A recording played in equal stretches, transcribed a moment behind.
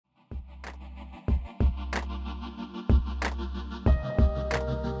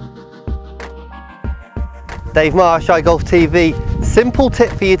Dave Marsh, iGolf TV. Simple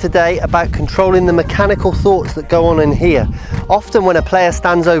tip for you today about controlling the mechanical thoughts that go on in here. Often when a player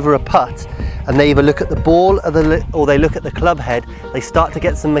stands over a putt and they either look at the ball or they look at the club head, they start to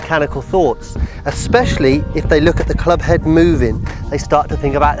get some mechanical thoughts. Especially if they look at the club head moving, they start to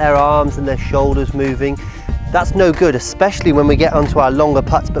think about their arms and their shoulders moving. That's no good, especially when we get onto our longer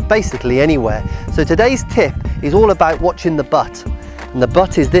putts, but basically anywhere. So today's tip is all about watching the butt. And the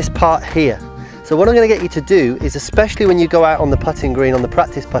butt is this part here. So what I'm going to get you to do is, especially when you go out on the putting green, on the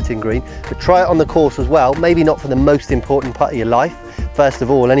practice putting green, but try it on the course as well, maybe not for the most important putt of your life, first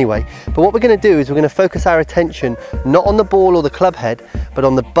of all anyway, but what we're going to do is we're going to focus our attention not on the ball or the club head, but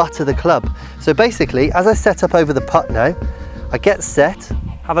on the butt of the club. So basically, as I set up over the putt now, I get set,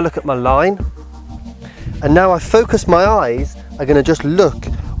 have a look at my line, and now I focus my eyes, are going to just look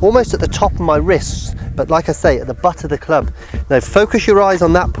almost at the top of my wrists, but like I say, at the butt of the club. Now focus your eyes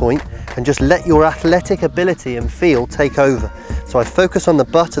on that point and just let your athletic ability and feel take over. So I focus on the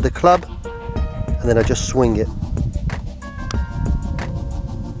butt of the club and then I just swing it.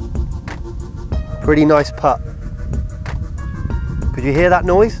 Pretty nice putt. Could you hear that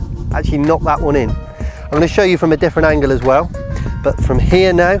noise? Actually knock that one in. I'm going to show you from a different angle as well, but from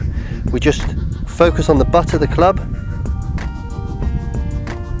here now, we just focus on the butt of the club.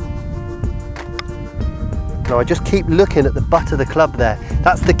 Now I just keep looking at the butt of the club there.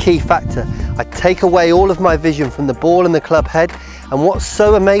 That's the key factor. I take away all of my vision from the ball and the club head, and what's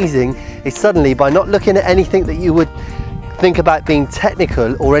so amazing is suddenly, by not looking at anything that you would think about being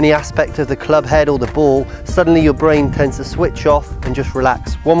technical or any aspect of the club head or the ball, suddenly your brain tends to switch off and just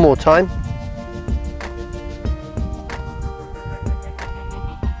relax. One more time.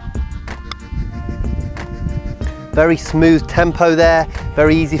 Very smooth tempo there,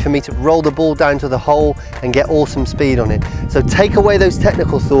 very easy for me to roll the ball down to the hole and get awesome speed on it. So take away those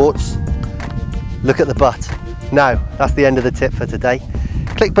technical thoughts, look at the butt. Now, that's the end of the tip for today.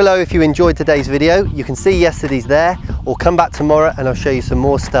 Click below if you enjoyed today's video. You can see yesterday's there, or come back tomorrow and I'll show you some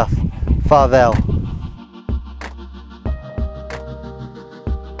more stuff. Farewell.